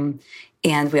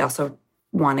 And we also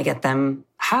want to get them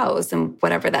housed and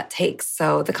whatever that takes.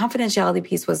 So the confidentiality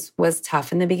piece was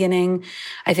tough in the beginning.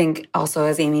 I think also,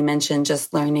 as Amy mentioned,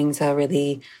 just learning to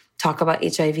really talk about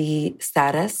HIV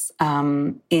status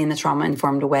in a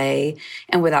trauma-informed way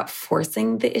and without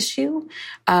forcing the issue.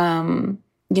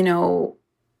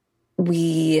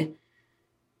 We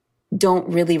don't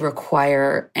really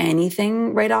require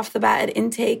anything right off the bat at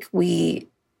intake. We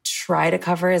try to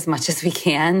cover as much as we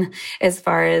can as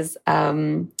far as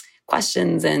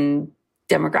questions and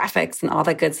demographics and all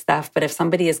that good stuff. But if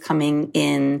somebody is coming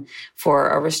in for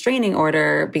a restraining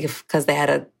order because they had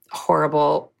a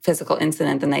horrible physical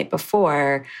incident the night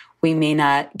before, we may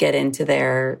not get into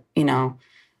their,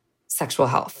 sexual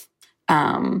health.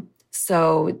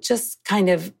 So just kind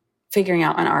of figuring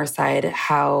out on our side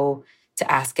how to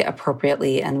ask it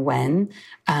appropriately and when,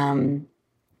 and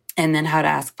then how to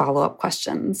ask follow-up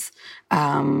questions.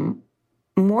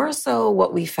 More so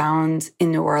what we found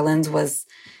in New Orleans was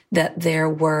that there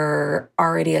were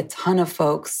already a ton of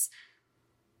folks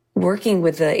working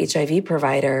with the HIV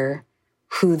provider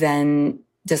who then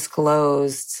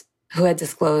had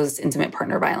disclosed intimate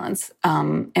partner violence.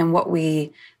 And what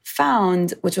we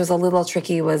found, which was a little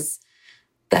tricky, was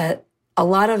that a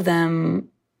lot of them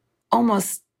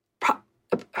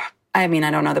I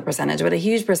don't know the percentage, but a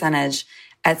huge percentage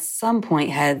at some point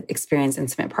had experienced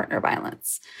intimate partner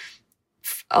violence.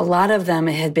 A lot of them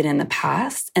had been in the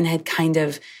past and had kind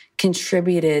of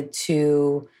contributed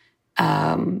to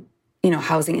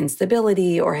housing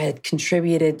instability or had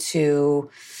contributed to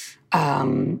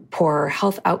poor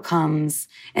health outcomes.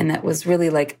 And that was really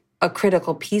like a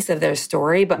critical piece of their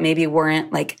story, but maybe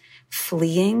weren't like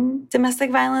fleeing domestic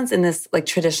violence in this like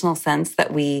traditional sense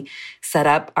that we set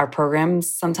up our programs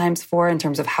sometimes for in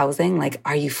terms of housing. Like,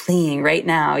 are you fleeing right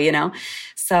now?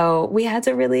 So we had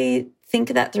to really think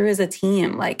that through as a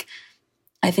team. Like,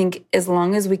 I think as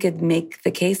long as we could make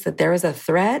the case that there was a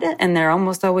thread, and there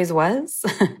almost always was,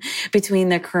 between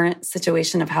their current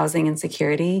situation of housing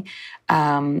insecurity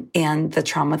and the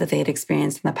trauma that they had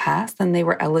experienced in the past, then they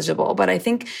were eligible. But I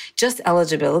think just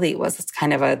eligibility was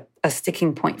kind of a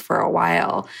sticking point for a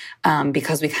while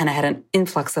because we kind of had an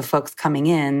influx of folks coming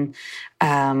in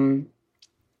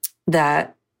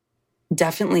that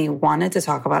definitely wanted to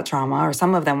talk about trauma, or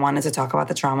some of them wanted to talk about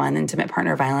the trauma and intimate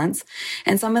partner violence.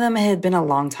 And some of them had been a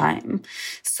long time.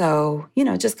 So,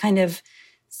 just kind of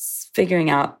figuring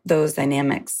out those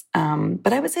dynamics.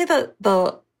 But I would say that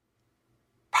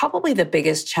probably the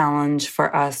biggest challenge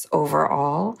for us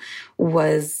overall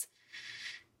was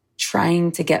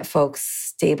trying to get folks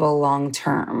stable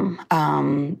long-term.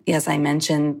 As I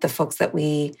mentioned, the folks that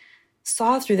we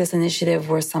saw through this initiative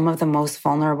were some of the most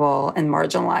vulnerable and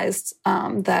marginalized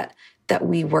that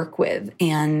we work with.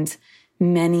 And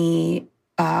many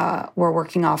were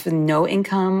working off with no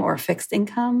income or fixed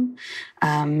income.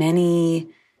 Many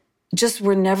just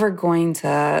were never going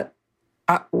to,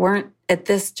 weren't at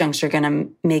this juncture going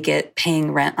to make it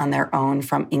paying rent on their own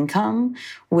from income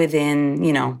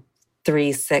within,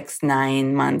 3, 6,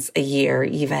 9 months, a year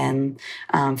even,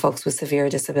 folks with severe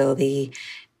disability.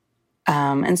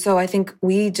 And so I think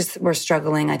we just were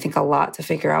struggling, a lot to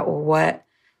figure out,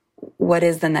 what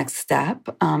is the next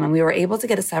step? And we were able to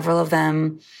get several of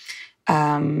them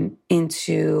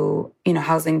into,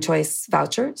 housing choice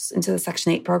vouchers into the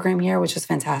Section 8 program here, which was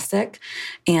fantastic.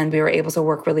 And we were able to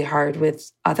work really hard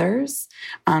with others.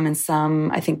 And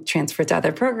some, I think, transferred to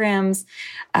other programs.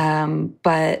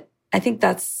 But I think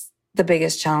that's the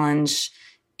biggest challenge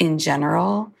in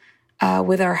general.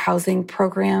 With our housing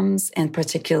programs, and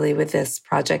particularly with this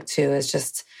project too, is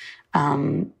just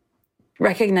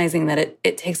recognizing that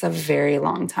it takes a very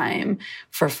long time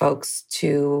for folks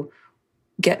to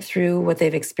get through what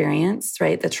they've experienced,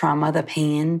 right? The trauma, the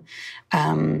pain,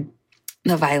 the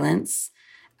violence.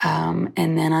 And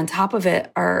then on top of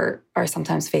it are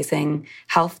sometimes facing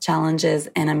health challenges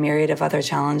and a myriad of other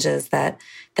challenges that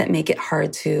make it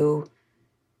hard to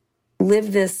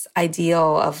live this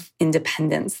ideal of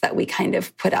independence that we kind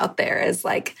of put out there as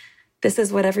this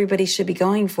is what everybody should be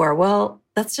going for. Well,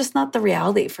 that's just not the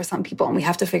reality for some people. And we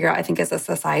have to figure out, I think, as a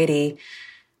society,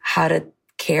 how to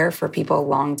care for people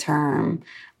long term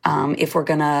if we're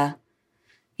going to,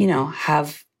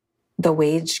 have the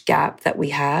wage gap that we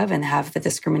have and have the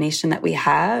discrimination that we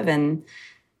have. And,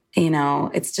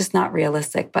 it's just not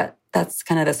realistic, but that's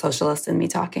kind of the socialist in me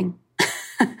talking.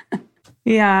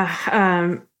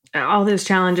 Yeah. All those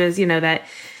challenges, that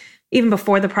even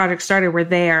before the project started were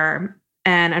there,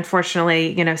 and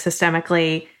unfortunately,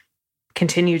 systemically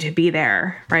continue to be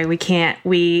there, right? We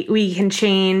can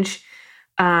change,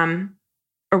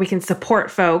 or we can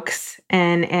support folks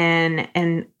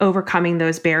and overcoming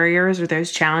those barriers or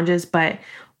those challenges, but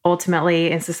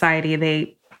ultimately in society,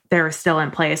 they're still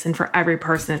in place. And for every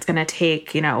person, it's going to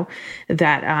take,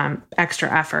 that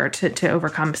extra effort to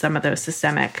overcome some of those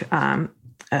systemic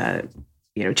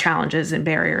challenges and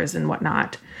barriers and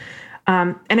whatnot.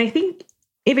 And I think,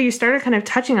 Eva, you started kind of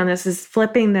touching on this, is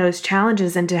flipping those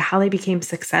challenges into how they became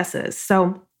successes.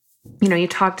 So, you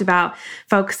talked about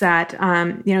folks that,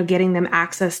 getting them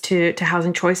access to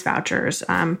housing choice vouchers.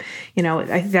 I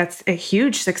think that's a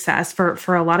huge success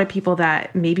for a lot of people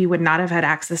that maybe would not have had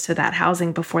access to that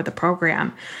housing before the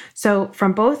program. So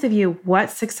from both of you, what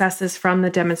successes from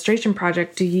the demonstration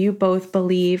project do you both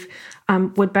believe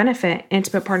would benefit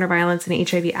intimate partner violence and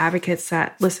HIV advocates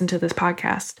that listen to this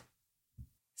podcast?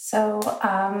 So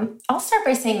I'll start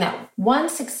by saying that one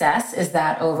success is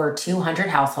that over 200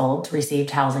 households received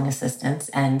housing assistance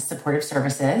and supportive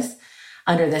services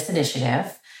under this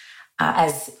initiative.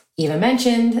 As Eva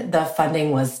mentioned, the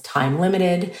funding was time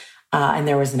limited, and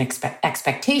there was an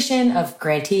expectation of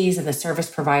grantees and the service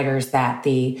providers that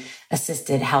the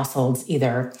assisted households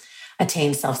either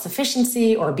attain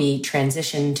self-sufficiency or be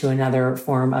transitioned to another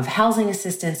form of housing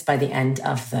assistance by the end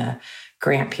of the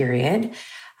grant period.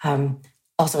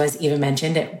 Also, as Eva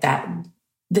mentioned, that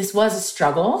this was a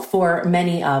struggle for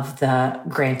many of the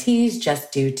grantees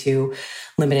just due to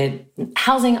limited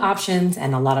housing options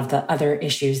and a lot of the other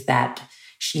issues that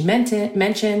she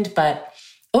mentioned. But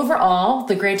overall,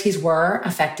 the grantees were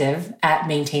effective at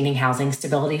maintaining housing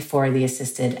stability for the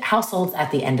assisted households at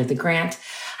the end of the grant.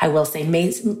 I will say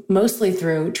mostly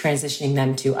through transitioning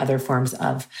them to other forms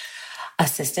of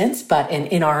assistance, but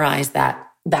in our eyes, that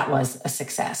was a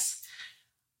success.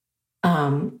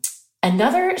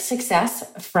 Another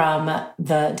success from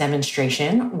the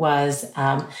demonstration was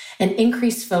an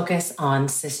increased focus on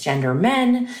cisgender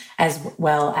men as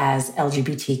well as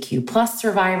LGBTQ+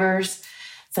 survivors.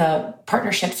 The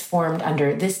partnerships formed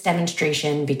under this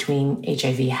demonstration between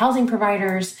HIV housing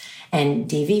providers and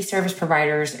DV service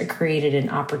providers created an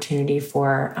opportunity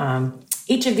for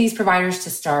each of these providers to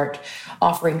start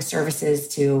offering services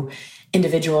to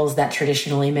individuals that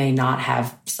traditionally may not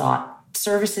have sought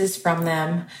services from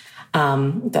them.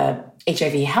 The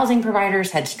HIV housing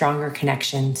providers had stronger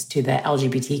connections to the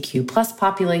LGBTQ plus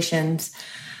populations,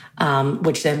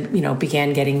 which then,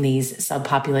 began getting these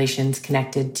subpopulations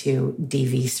connected to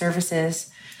DV services.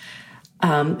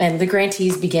 And the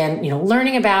grantees began,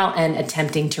 learning about and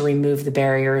attempting to remove the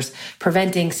barriers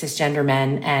preventing cisgender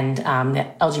men and the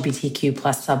LGBTQ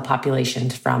plus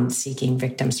subpopulations from seeking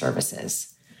victim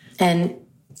services. And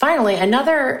finally,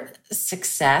 another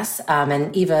success,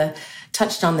 and Eva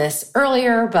touched on this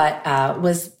earlier, but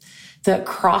was the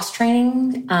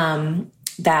cross-training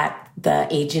that the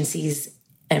agencies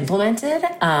implemented.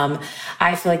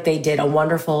 I feel like they did a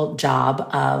wonderful job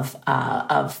of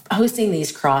hosting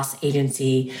these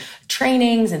cross-agency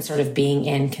trainings and sort of being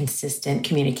in consistent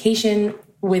communication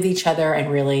with each other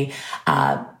and really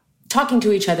talking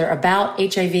to each other about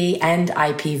HIV and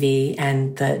IPV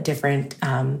and the different,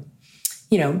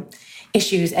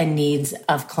 issues and needs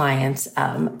of clients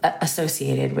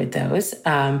associated with those.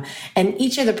 And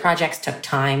each of the projects took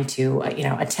time to,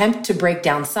 attempt to break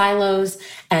down silos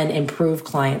and improve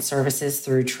client services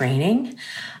through training.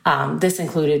 This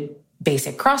included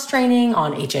basic cross-training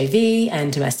on HIV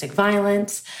and domestic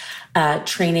violence,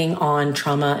 training on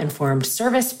trauma-informed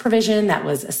service provision that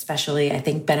was especially, I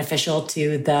think, beneficial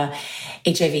to the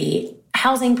HIV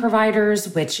housing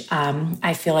providers, which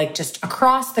I feel like just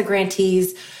across the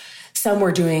grantees, some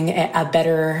were doing a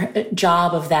better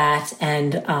job of that.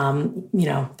 And,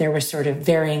 there were sort of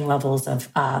varying levels of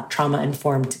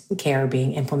trauma-informed care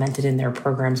being implemented in their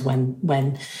programs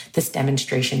when this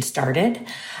demonstration started.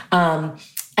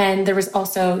 And there was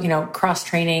also,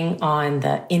 cross-training on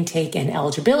the intake and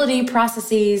eligibility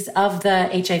processes of the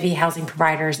HIV housing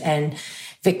providers and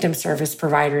victim service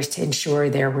providers to ensure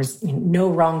there was no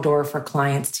wrong door for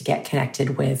clients to get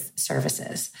connected with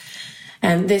services.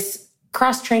 And this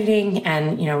cross-training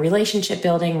and, relationship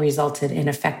building resulted in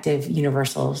effective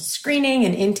universal screening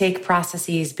and intake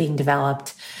processes being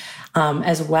developed,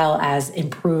 as well as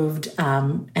improved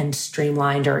and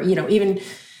streamlined or, even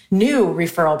new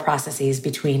referral processes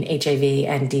between HIV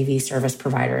and DV service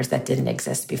providers that didn't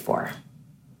exist before.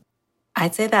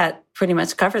 I'd say that pretty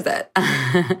much covers it.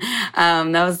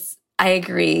 I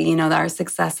agree, our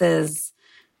successes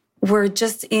were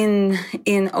just in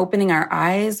opening our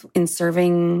eyes, in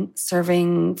serving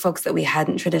folks that we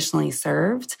hadn't traditionally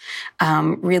served.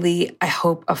 Really, I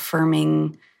hope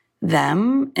affirming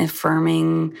them,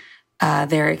 affirming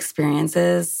their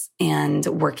experiences, and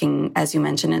working, as you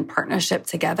mentioned, in partnership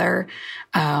together.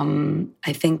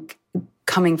 I think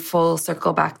coming full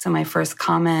circle back to my first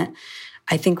comment,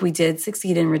 I think we did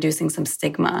succeed in reducing some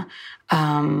stigma.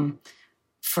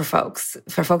 For folks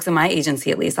in my agency,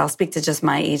 at least. I'll speak to just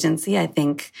my agency. I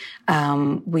think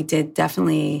we did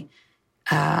definitely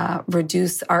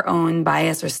reduce our own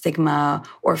bias or stigma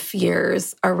or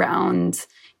fears around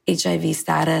HIV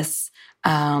status,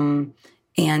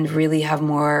 and really have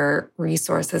more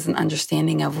resources and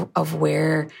understanding of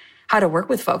how to work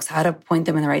with folks, how to point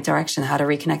them in the right direction, how to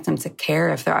reconnect them to care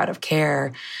if they're out of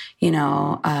care,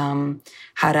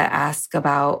 how to ask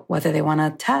about whether they want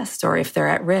to test or if they're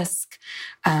at risk.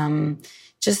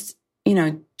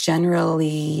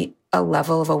 Generally a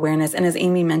level of awareness. And as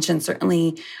Amy mentioned,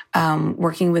 certainly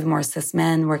working with more cis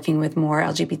men, working with more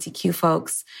LGBTQ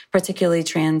folks, particularly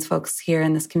trans folks here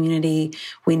in this community.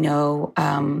 We know,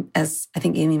 as I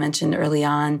think Amy mentioned early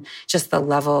on, just the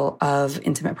level of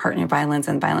intimate partner violence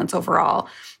and violence overall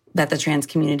that the trans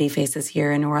community faces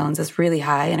here in New Orleans is really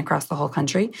high and across the whole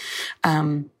country.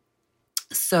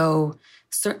 So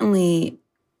certainly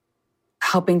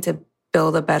helping to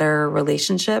build a better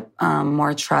relationship,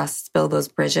 more trust, build those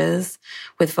bridges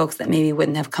with folks that maybe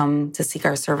wouldn't have come to seek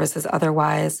our services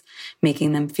otherwise,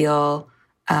 making them feel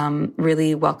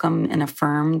really welcome and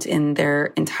affirmed in their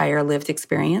entire lived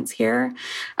experience here,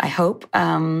 I hope,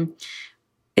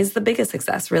 is the biggest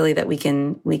success really that we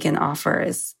can offer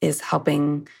is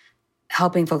helping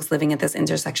folks living at this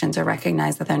intersection to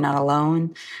recognize that they're not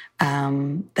alone,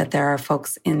 that there are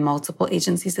folks in multiple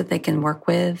agencies that they can work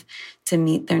with to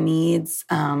meet their needs,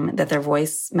 that their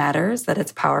voice matters, that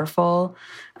it's powerful.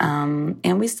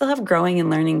 And we still have growing and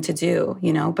learning to do,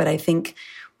 but I think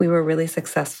we were really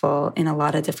successful in a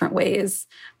lot of different ways,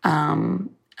 on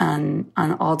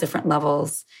all different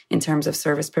levels in terms of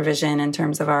service provision, in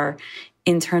terms of our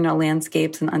internal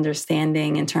landscapes and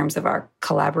understanding, in terms of our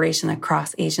collaboration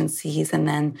across agencies. And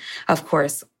then, of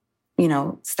course,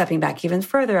 stepping back even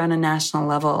further on a national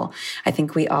level, I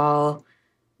think we all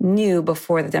knew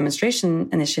before the demonstration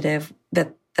initiative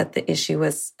that the issue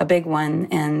was a big one,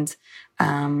 and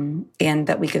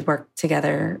that we could work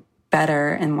together better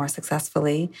and more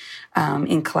successfully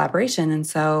in collaboration. And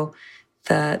so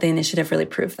the initiative really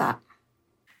proved that.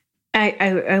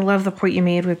 I love the point you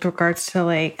made with regards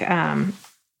to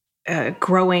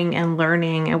growing and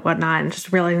learning and whatnot, and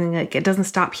just realizing it doesn't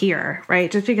stop here,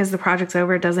 right? Just because the project's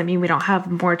over doesn't mean we don't have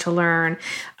more to learn,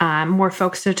 more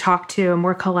folks to talk to,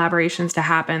 more collaborations to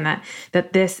happen.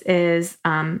 That this is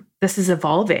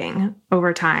evolving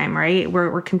over time, right?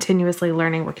 We're continuously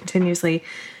learning, we're continuously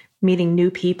meeting new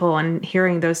people and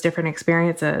hearing those different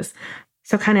experiences.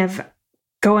 So kind of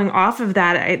going off of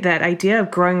that idea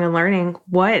of growing and learning,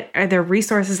 what are there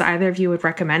resources either of you would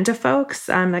recommend to folks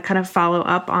that kind of follow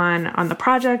up on the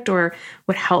project or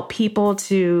would help people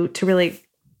to really,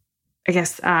 I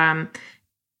guess,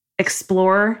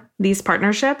 explore these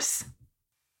partnerships?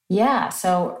 Yeah.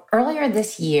 So earlier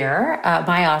this year,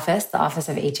 my office, the Office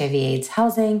of HIV/AIDS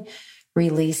Housing,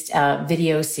 released a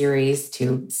video series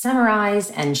to summarize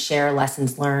and share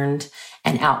lessons learned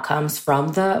and outcomes from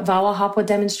the VAWA HOPWA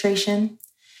demonstration.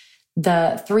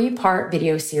 The 3-part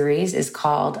video series is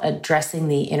called Addressing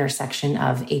the Intersection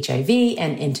of HIV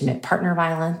and Intimate Partner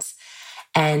Violence.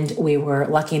 And we were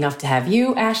lucky enough to have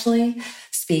you, Ashley,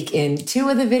 speak in 2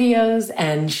 of the videos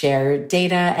and share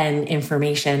data and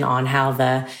information on how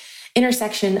the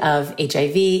intersection of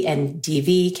HIV and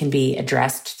DV can be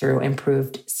addressed through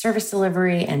improved service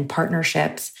delivery and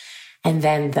partnerships. And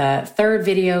then the 3rd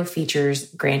video features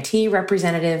grantee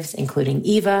representatives, including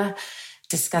Eva,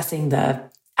 discussing the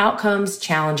outcomes,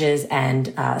 challenges,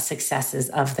 and successes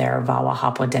of their VAWA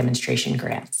HOPWA demonstration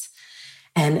grants.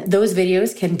 And those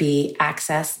videos can be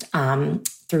accessed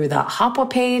through the HOPWA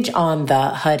page on the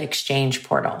HUD Exchange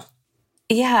portal.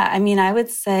 Yeah, I mean, I would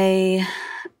say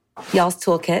y'all's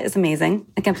toolkit is amazing.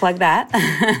 I can plug that.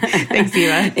 Thanks,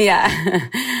 Eva. Yeah.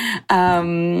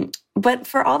 But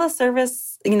for all the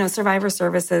service, survivor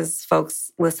services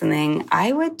folks listening,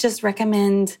 I would just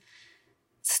recommend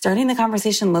starting the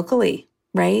conversation locally.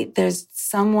 Right? There's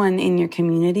someone in your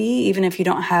community, even if you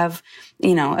don't have,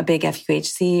 a big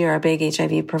FQHC or a big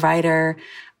HIV provider,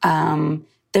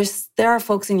 there are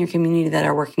folks in your community that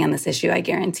are working on this issue. I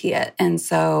guarantee it. And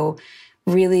so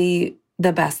really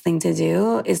the best thing to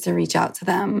do is to reach out to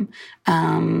them.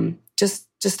 Just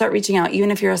start reaching out.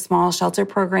 Even if you're a small shelter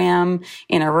program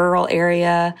in a rural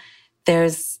area,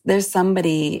 there's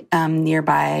somebody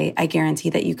nearby, I guarantee,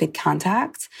 that you could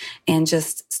contact and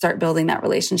just start building that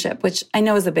relationship, which I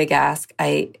know is a big ask.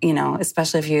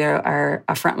 Especially if you are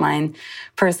a frontline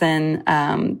person,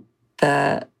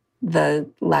 the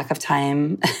lack of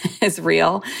time is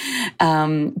real.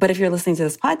 But if you're listening to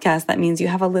this podcast, that means you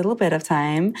have a little bit of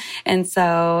time. And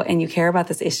you care about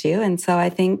this issue. And so I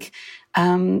think,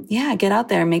 get out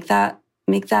there, make that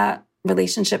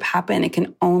relationship happen. It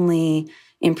can only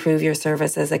improve your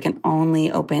services. It can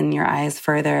only open your eyes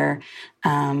further.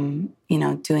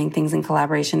 Doing things in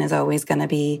collaboration is always going to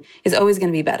be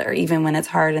better. Even when it's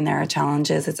hard and there are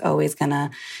challenges, it's always going to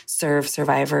serve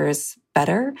survivors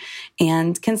better.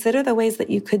 And consider the ways that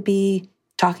you could be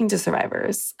talking to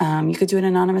survivors. You could do an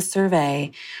anonymous survey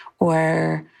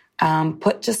or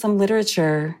put just some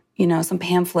literature, some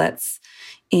pamphlets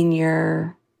in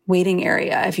your waiting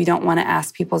area. If you don't want to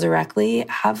ask people directly,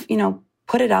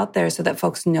 put it out there so that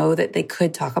folks know that they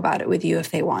could talk about it with you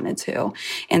if they wanted to.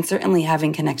 And certainly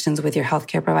having connections with your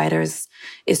healthcare providers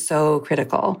is so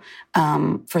critical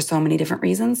for so many different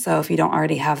reasons. So if you don't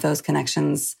already have those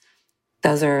connections,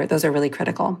 those are really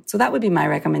critical. So that would be my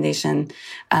recommendation,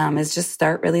 is just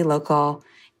start really local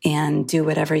and do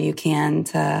whatever you can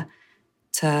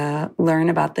to learn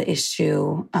about the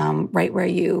issue right where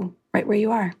you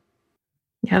are.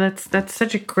 Yeah, that's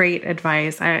such a great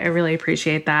advice. I really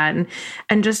appreciate that.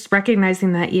 And just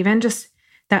recognizing that even just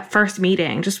that first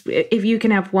meeting, just if you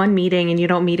can have one meeting and you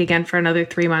don't meet again for another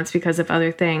 3 months because of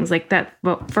other things, like that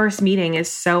first meeting is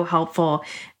so helpful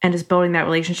and just building that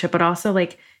relationship, but also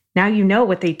now you know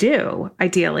what they do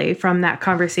ideally from that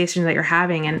conversation that you're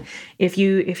having. And if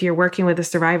you're working with a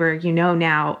survivor,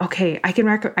 now, okay, I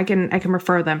can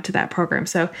refer them to that program.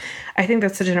 So I think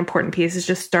that's such an important piece, is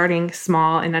just starting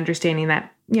small and understanding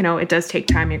that, it does take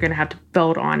time. You're going to have to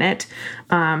build on it.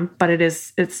 But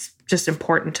it's just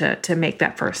important to make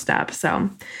that first step. So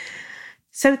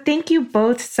thank you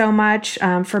both so much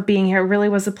for being here. It really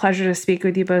was a pleasure to speak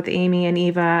with you both, Amy and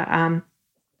Eva.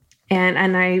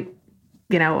 And I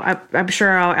I'm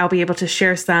sure I'll be able to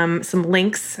share some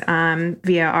links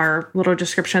via our little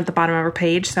description at the bottom of our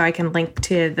page, so I can link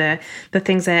to the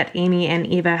things that Amy and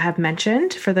Eva have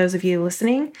mentioned for those of you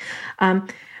listening.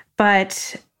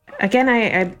 But again,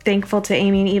 I'm thankful to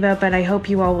Amy and Eva, but I hope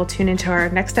you all will tune into our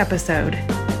next episode.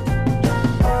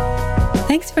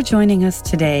 Thanks for joining us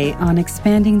today on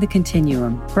Expanding the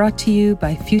Continuum, brought to you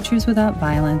by Futures Without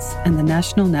Violence and the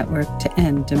National Network to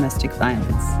End Domestic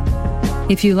Violence.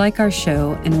 If you like our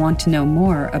show and want to know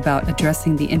more about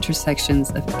addressing the intersections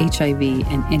of HIV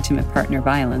and intimate partner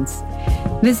violence,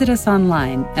 visit us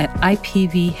online at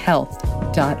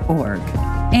ipvhealth.org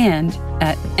and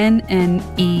at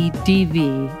nnedv.org.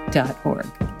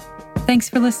 Thanks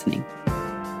for listening.